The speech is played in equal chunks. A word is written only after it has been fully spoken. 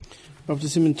Of the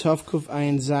Siman Tov Kuf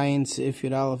Ayin Zayin Seif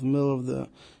Yud Aleph, middle of the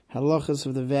halachas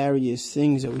of the various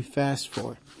things that we fast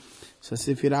for. So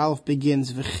Seif Yud Aleph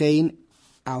begins V'chein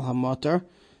al hamatar,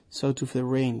 so too for the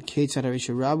rain. Ketzad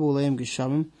harisha rabu lehem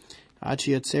geshamim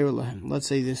achi yatzeru lehem. Let's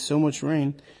say there's so much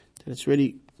rain that it's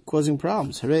really causing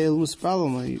problems. Harei el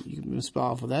muspalam, you can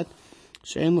muspal for that.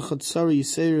 She'en l'chatzari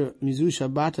yiseir mizu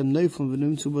shabbatam neiflim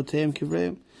v'nimtzu boteim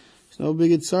kivreim. It's no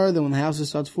big tzar than when the houses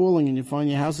start falling and you find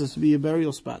your houses to be a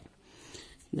burial spot.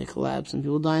 They collapse and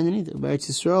people die underneath it. But Eretz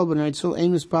Yisrael, but in Eretz Yisrael,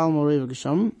 ein mispalam orei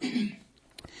v'geshamim.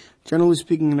 Generally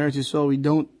speaking, in Eretz Yisrael, we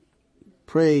don't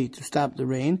pray to stop the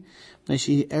rain. Because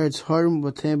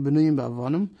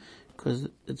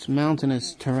it's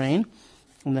mountainous terrain,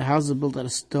 and the houses are built out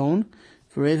of stone.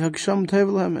 And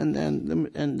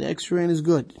the extra rain is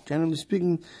good. Generally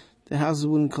speaking, the houses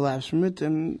wouldn't collapse from it,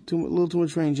 and a little too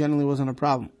much rain generally wasn't a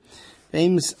problem. So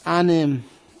you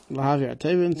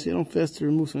don't fast to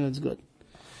remove something that's good.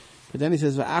 But then he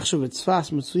says, he says, but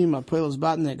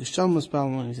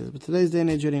today's day and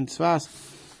age, in tzvas,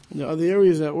 there are other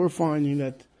areas that we're finding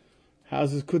that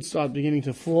houses could start beginning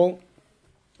to fall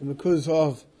because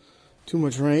of too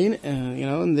much rain,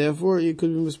 and therefore you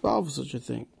could be mispal for such a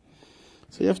thing.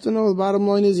 So you have to know, the bottom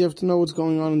line is you have to know what's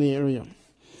going on in the area.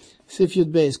 Sif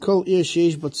Yud Beis, Kol Ir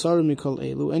Sheish Batsarim Mikol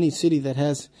Elu, any city that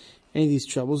has any of these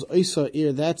troubles, Isa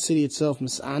Ir, that city itself,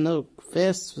 Mis'ana,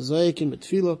 fasts, V'zoyekin,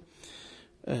 Betfilah,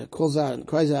 calls out and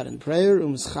cries out in prayer,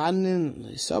 they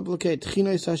supplicate,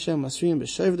 Tchinois Hashem, Masriyim,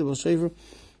 B'Shever, B'Shever,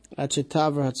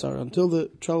 until the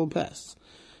trouble passed.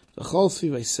 The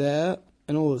Cholsi Vaiseh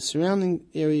and all the surrounding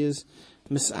areas,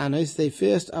 Mis'anis, they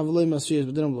fast, Avalei Masriyas,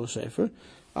 but they don't blow Shefer.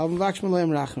 Alvin Vakshmalayim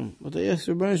Rachim, but they ask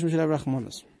Rebbeinu should have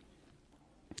Rachmanas.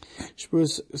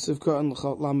 Shpurus Sivka and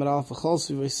Lamed Alpha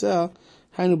Cholsi Vaiseh,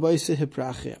 Hainu Baiseh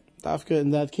Hiprachia. Tafka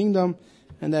in that kingdom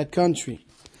and that country.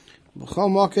 B'chol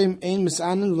Mokim Ein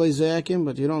Mis'anin V'lei Zayakim,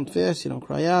 but you don't fast, you don't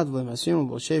cry out, V'lei Masriyim,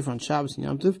 blow Shefer on Shabbos and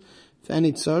Yom Tov, for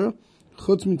any tzara.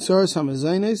 Chutz mitzaras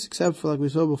hamazaynes, except for like we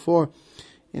saw before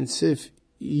in Sif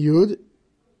Yud,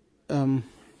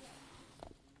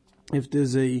 if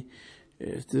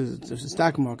the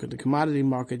stock market, the commodity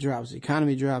market drops, the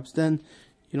economy drops, then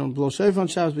you don't blow shofar on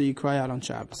Shabbos, but you cry out on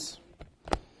Shabbos.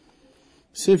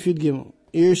 Sif Yud Gimel,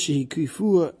 Ir shehi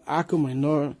kifua akum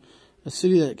einor, a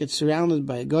city that gets surrounded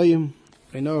by a goyim,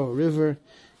 einor, a river,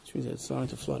 which means that it's starting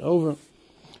to flood over.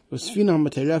 Or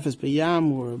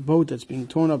a boat that's being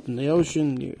torn up in the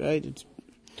ocean, right? It's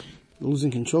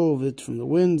losing control of it from the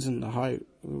winds and the high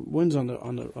winds on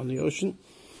the ocean.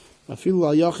 Even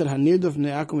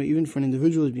for an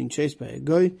individual who's being chased by a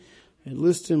guy, a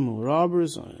listim or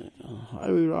robbers,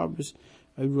 highway robbers,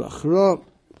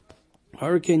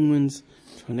 hurricane winds,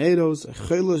 tornadoes, or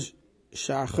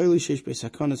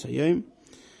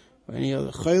any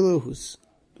other chayla who's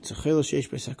it's a chayla sheish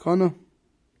beisakana.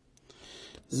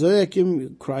 Zoyakim, you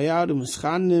cry out,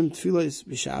 u'mischanim, tefillah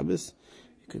b'Shabbos.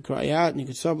 You could cry out and you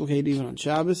could supplicate even on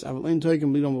Shabbos. Avalein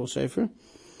toikim b'idom b'ol shefer.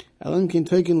 Alim kin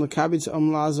toikim l'kabitz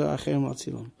lazar achem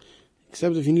l'tzilam.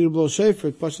 Except if you need to blow shefer,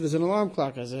 it puts it as an alarm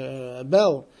clock, as a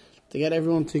bell, to get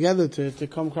everyone together to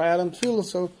come cry out on tefillah.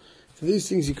 So for these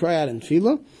things you cry out in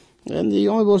tefillah, and you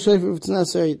only blow shefer if it's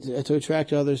necessary to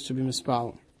attract others to be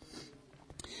mispal.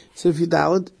 So if you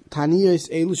dalit, Taniyos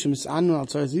elu shemis'anu al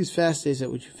tzar, these fast days that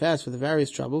which you fast for the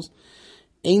various troubles,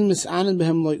 ein mis'anan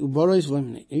behem loy ubaros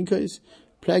v'loy ikos,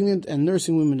 pregnant and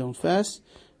nursing women don't fast,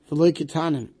 v'loy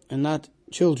kitanim, and not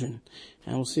children.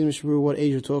 And we'll see in Mishmur what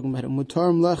age we're talking about.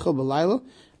 Mutarim lechel b'layla,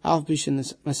 alf bishin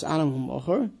mis'anam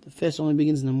h'mochor, the fast only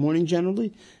begins in the morning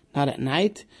generally, not at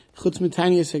night, chutz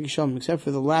mitanios ha'gisham, except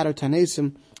for the latter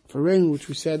tanesim, for rain, which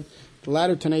we said, the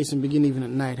latter tanesim begin even at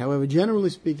night. However, generally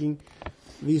speaking,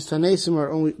 these tanesim are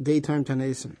only daytime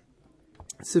tanesim.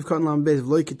 Sivkat lam beis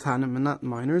v'loy kitanim, and not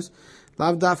minors.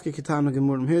 Lav dafke kitanim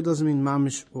gemurim. Here doesn't mean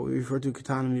mamish, what we refer to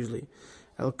kitanim usually.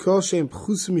 El kol sheim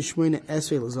pchusim mishmoine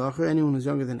esrei l'zacher, anyone who's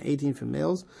younger than 18 for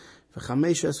males,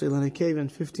 v'chamesh esrei l'nekev,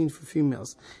 and 15 for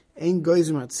females. Ein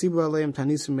goyzim at tzibu aleim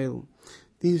tanisim melum.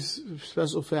 These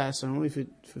special fasts are only for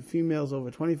females over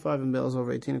 25 and males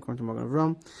over 18, according to Magen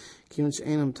Avraham. Kivin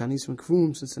she'enam tanisim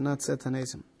kvum, since they're not set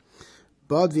tanesim.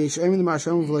 But some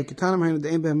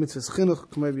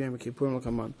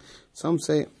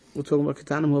say we're talking about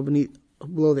ketanim who are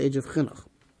below the age of chinuch.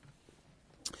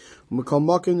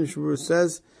 The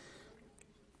says,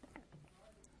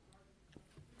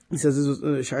 he says this was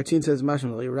Shartin says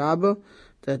Mashmal Rabba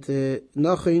that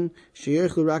Nachin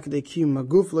Sheirchlu Rakadei Kiyum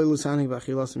Maguf Leilusani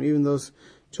Bachilasim. Even those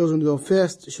children who don't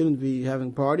fast shouldn't be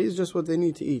having parties, just what they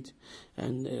need to eat,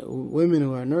 and women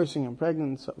who are nursing and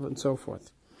pregnant and so forth.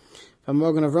 Van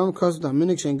Morgan Avram kost da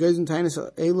minik shein geizen teines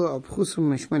elo al khusum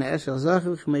mishmene esel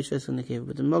zacher gemesh esel nekev.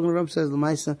 But the Morgan Avram says the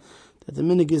Maisa that the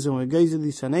minik is when we geizer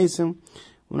these sanesim,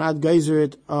 we're not geizer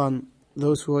it on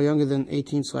those who are younger than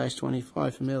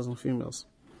 18/25 for males and females.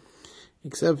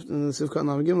 Except in the Sivkat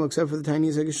Nam Gimel, except for the tiny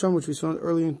Zegesham, which we saw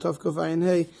earlier in Tov Kuf Ayin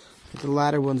Hey, but the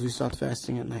latter ones we start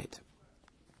fasting at night.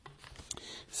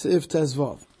 Sif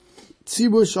Tezvav.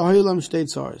 Tzibur Shahilam Shtei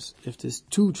Tzaris. If there's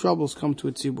two troubles come to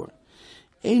a tzibur.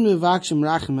 Ein mevakshim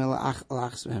rachem ela ach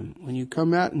alachs v'hem. When you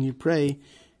come out and you pray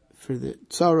for the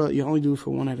tzara, you only do it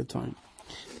for one at a time.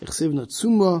 Echsiv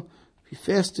natsumah, we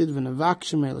fasted,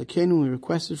 v'navakshim ela kenu, we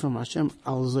requested from Hashem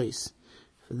al zois,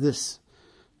 for this,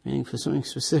 meaning for something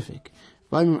specific.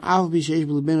 It means to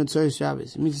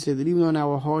say that even in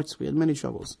our hearts we had many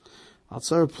troubles. Al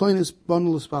tzara ploinus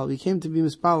bundle spal, we came to be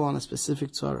mispal on a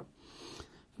specific tzara.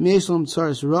 Me'eslam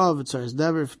tzaras rav, tzaras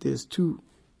dever, if there's two,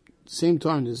 same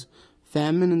time, there's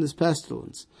famine and there's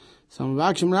pestilence. Some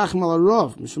vakshim rachem al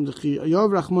rav, mishum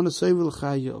dechiyov rachmon asayv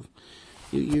l'chayov.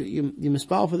 You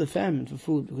mispal for the famine, for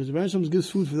food, because the Rebbe gives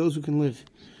food for those who can live.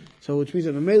 So which means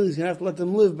that Mameli is going to have to let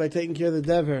them live by taking care of the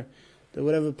dever, that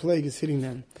whatever plague is hitting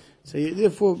them. So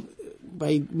therefore,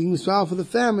 by being mispal for the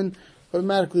famine,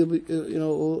 automatically, if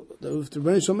the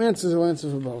Rebbe answers, he'll answer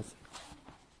for both.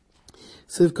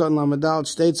 Sivkat Lamadal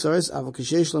Shtei Tzaris, Aval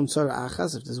Kishesh Lam Tzara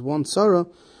Achas, if there's one Tzara,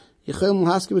 Yechel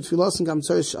Mulhaski with Tfilos and Gam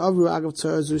Tzaris Shavru Agav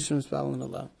Tzara Zushim Spal and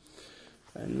Allah.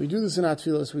 And we do this in our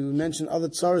Tfilos, we mention other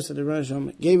Tzaras that the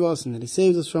Rebbe gave us and that he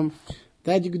saved us from,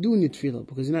 that you could do in your Tfilah,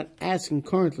 because you're not asking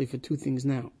currently for two things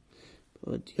now.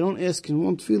 But you don't ask in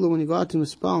one Tfilah when you go out to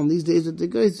Mispal, and these days that the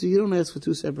guys, so you don't ask for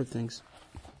two separate things.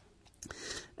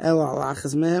 Ela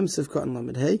Alachas Mehem, Sivkat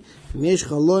Lamed Hey, Mesh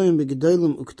Chaloyim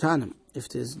Begedolim Uktanim. If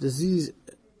there's disease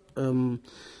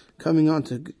coming on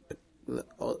to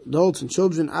adults and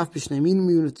children,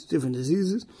 even if it's different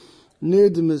diseases, near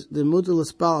the mutal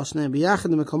spal shnei biyachad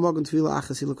the mekalmog tefillah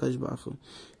achas hilakash baruch.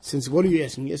 Since what are you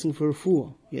asking? You're asking for a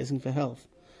refuah. You're asking for health.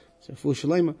 So refuah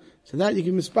shalema. So that you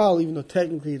can mispal, even though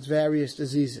technically it's various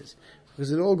diseases,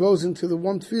 because it all goes into the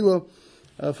one tefillah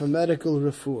for medical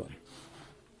refuah.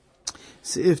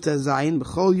 Seif Tazayin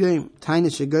b'chol yom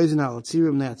tainish shegozen al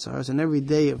tzirim ne'atzaras, and every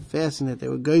day of fasting that they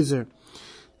were gozer,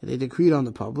 that they decreed on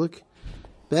the public.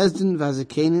 Bezdin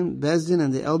v'azakenim, Bezdin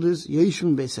and the elders,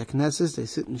 Yeshim beis hakneses, they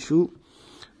sit in shul.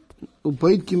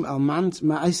 Uboidkim al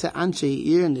ma'isa anshe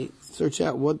ear, and they search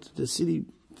out what the city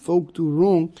folk do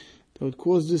wrong that would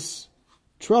cause this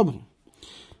trouble.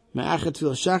 Ma'achat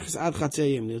tefillah shachris ad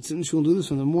chatzayim, they would sit in shul and do this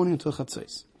from the morning until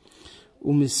chatzais.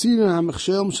 They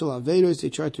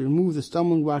try to remove the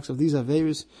stumbling blocks of these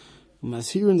averis.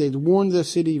 They'd warn their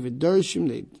city, they'd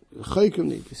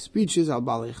speeches al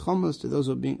balei chamas to those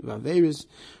who are being averis.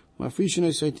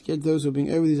 To get those who are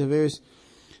being over these averis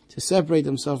to separate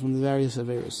themselves from the various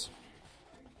averis.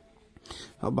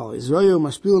 Al balei zroyo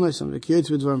mashpilnais and v'kiyetz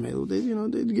v'dvar.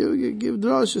 They'd give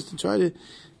draws just to try to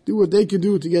do what they could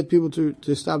do to get people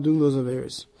to stop doing those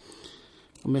averis.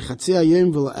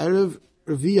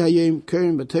 Revi Hayim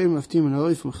Karen B'Teirim Aftim and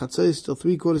Havi from Chatzais till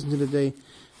 3/4 into the day.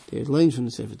 They would learn from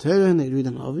the Sefer Torah and they read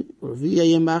an Havi. Revi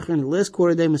Hayim Bacher in the last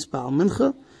quarter day Mispal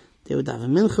Mincha. They would have a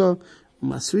Mincha.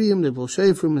 Masriyim they will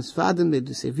shave from Misfadim. They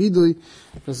do say Vidui,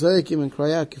 Vazayakim and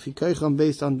Krayak Kifikoicham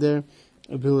based on their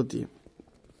ability.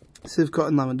 Sivkot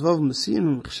and Lamadvav Masiyim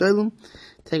and Mechshelum.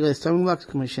 Take away stumbling blocks.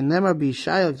 Commission never be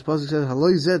shy. Like the Pasuk says,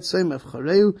 Haloi Zed Soim Ev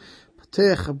Chareu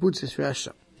Patei Chabutz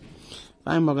Yisrael.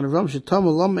 I'm going to Ram Shetam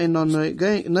Lam Ein Non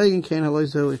Neigen Kain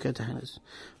Haloizo Ikatahanis.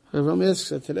 Ram asks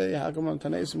today, how come on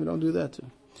Tanais we don't do that too?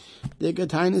 The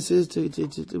Ikatahanis is to we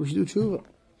should do tshuva.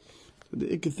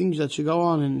 The things that should go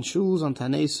on in shuls on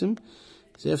Tanaisim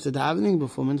is after davening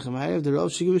before Mincha Ma'ariv, the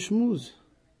Rav should give a shmuz.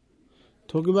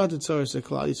 Talk about the tzaras that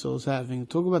Klal Yisrael is having.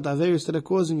 Talk about the averis that are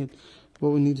causing it.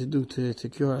 What we need to do to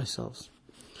cure ourselves.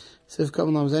 Sif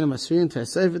Kabbalah Namzayin Masriyin to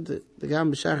Asayv the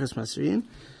Gam B'Shachas Masriyin.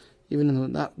 Even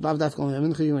in the Bavdaf Kol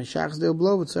Yamincha, you and Shachs, they'll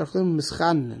blow, but Tzarchlim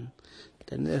Mischanen.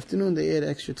 Then in the afternoon, they add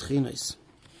extra tchinos.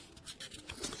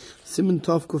 Simen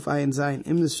Tov Kuf Ayin Zayin.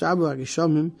 Im Des Shabu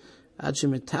HaGeshomim, Ad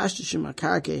Shemetashtishem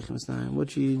HaKarakeichim Esnayim.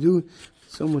 What you do,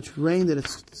 so much rain that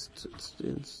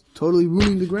it's totally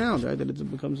ruining the ground, right? That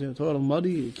it becomes total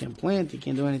muddy, you can't plant, you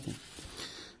can't do anything.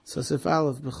 So Sif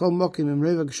Aleph, B'chol Mokim Im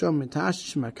Reva Geshom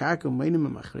Metashtishem HaKarakeichim Meinim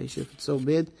HaMachresh. If it's so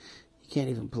bad, you can't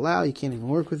even plow, you can't even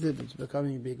work with it, it's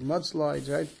becoming big mudslides,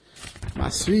 right?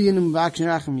 Masriyin v'akshin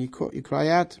rachim, you cry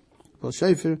out, B'ol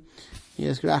Shefer, you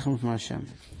ask rachim from Hashem.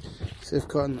 Sif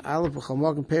Kotan Aleph, B'chol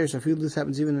Mokim Perish, I feel this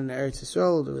happens even in the Eretz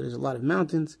Yisrael, there's a lot of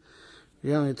mountains.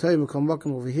 You're only tell you, B'chol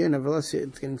Mokim over here, nevertheless,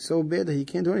 it's getting so bad that you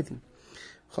can't do anything.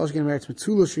 Definitely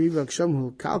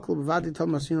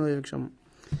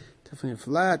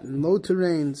flat and low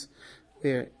terrains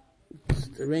where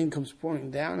the rain comes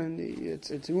pouring down and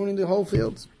it's ruining the whole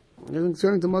fields. Everything's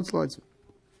turning to mudslides.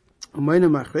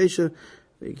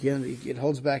 It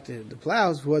holds back the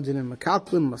plows.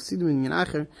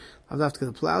 After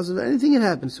the plows, if anything that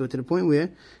happens to it, to the point where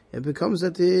it becomes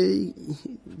that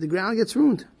the ground gets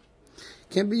ruined.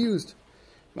 Can't be used.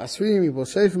 It says,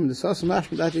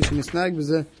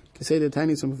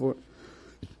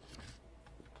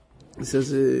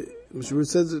 Mr. Ruth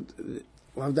says it,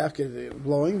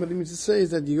 blowing, but it means to say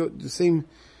is that you go the same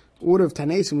order of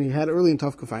Tanesim we had early in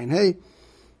Tov Kafai and Hey,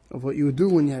 of what you would do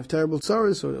when you have terrible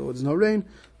tzaras or there's no rain,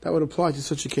 that would apply to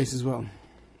such a case as well.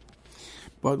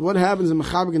 But what happens in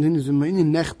Mechaber continues in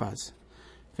Nechbaz.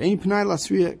 You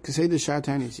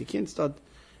can't start,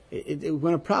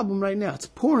 when a problem right now, it's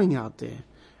pouring out there.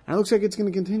 And it looks like it's going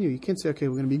to continue. You can't say, okay,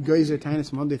 we're going to be Geyser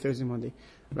Tainus Monday, Thursday, Monday.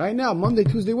 Right now, Monday,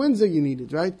 Tuesday, Wednesday, you need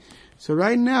it, right? So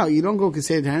right now, you don't go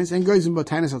Kesei Tainus and Geyser but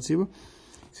Tainus Al Tzibur.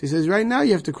 So he says, right now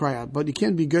you have to cry out, but you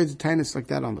can't be Geyser Tainus like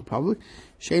that on the public.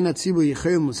 The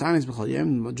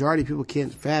majority of people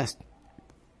can't fast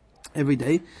every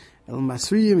day. Every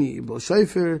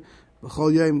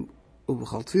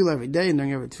day, and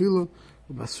during every tefillah,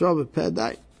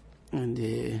 and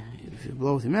if you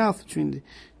blow with your mouth,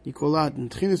 you call out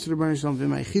and tchinas to the Rebbeinu Shalom.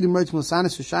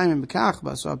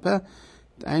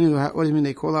 What do you mean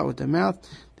they call out with their mouth?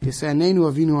 They say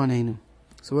Anenu Avinu Anenu.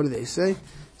 So what do they say?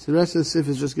 So the rest of the sif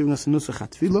is just giving us a nusach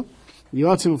hatfilah.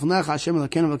 Yotzim Ufanecha Hashem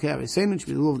Elokeinu Elokei Aviseinu. Should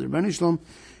be the law of the Rebbeinu Shalom.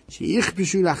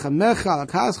 Sheyichbishu Rachamecha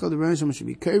Alakascha. The Rebbeinu Shalom should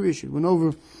be kavir. Should win over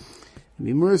and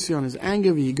be mercy on his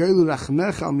anger. V'yigaylu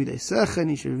Rachamecha Al Midei Secha. And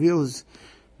he should reveal his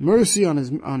mercy on his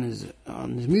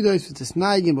midos with his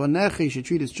naigim bonecha. He should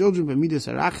treat his children by midos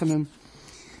arachamim.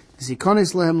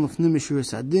 Zikonis lehem lefnim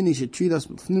mishuras adin. He should treat us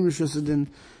lefnim mishuras adin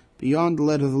beyond the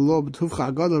letter of the law. B'tufcha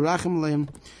agad rachim lehem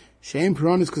sheim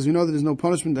peranis, because we know that there's no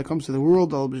punishment that comes to the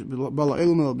world. Al bala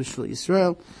elam el b'shvil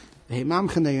Yisrael.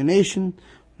 V'heimamchen your nation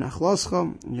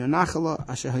nachloscha your nachala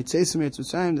asher haitzesem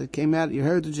Mitzrayim, that came out your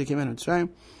heritage that came out of Mitzrayim.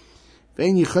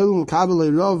 We can't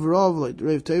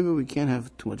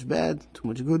have too much bad, too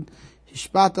much good. You're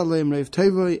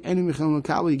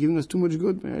giving us too much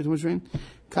good, too much rain.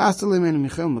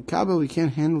 We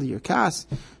can't handle your kas.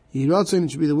 It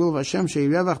should be the will of Hashem. So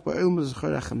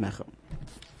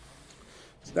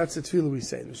that's the tefillah we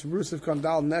say.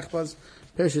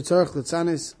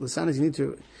 You need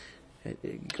to,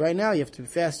 right now you have to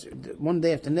fast one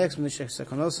day after next. Every day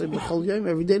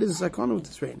there's a sakana with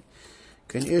this rain.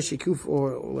 Can shikuf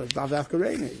or after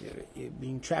rain, you're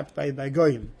being trapped by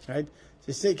goyim, right?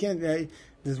 So you can't.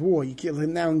 There's war. You can't live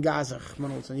now in Gaza,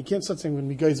 and you can't start saying when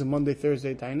we go on Monday,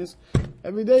 Thursday, Tainus.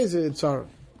 Every day is a sorrow.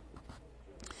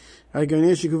 You can't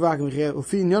wait for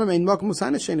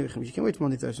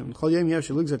Monday, Thursday.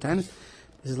 This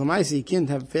is lamaisi. You can't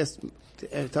have fast.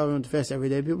 Tell everyone to fast every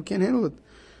day. People can't handle it.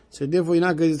 So therefore, you're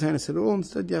not going to Tainus at all.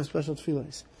 Instead, you have special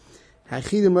tefillahs.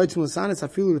 Those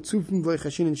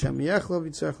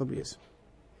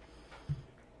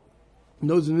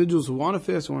individuals who want to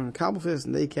fast or want to Kabbalah fast,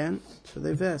 and they can, so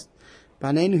they fast.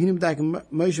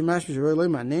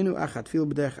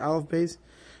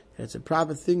 It's a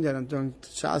proper thing that during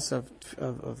Shas of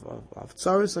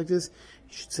Tzaros like this,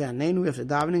 you should say Anenu after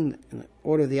davening in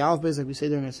order of the Aleph Beis, like we say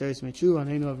during a series Mechu,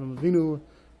 Anenu Avram Avinu,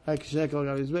 right?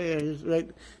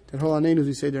 That whole Anenu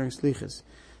we say during Slichas.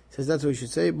 Says that's what you should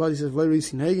say. But he says, he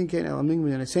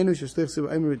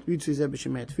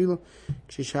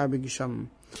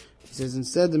says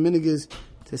instead the minig is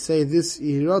to say this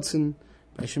Yiratzin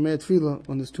by Shemei Tefillah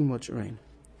when there's too much rain.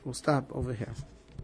 We'll stop over here.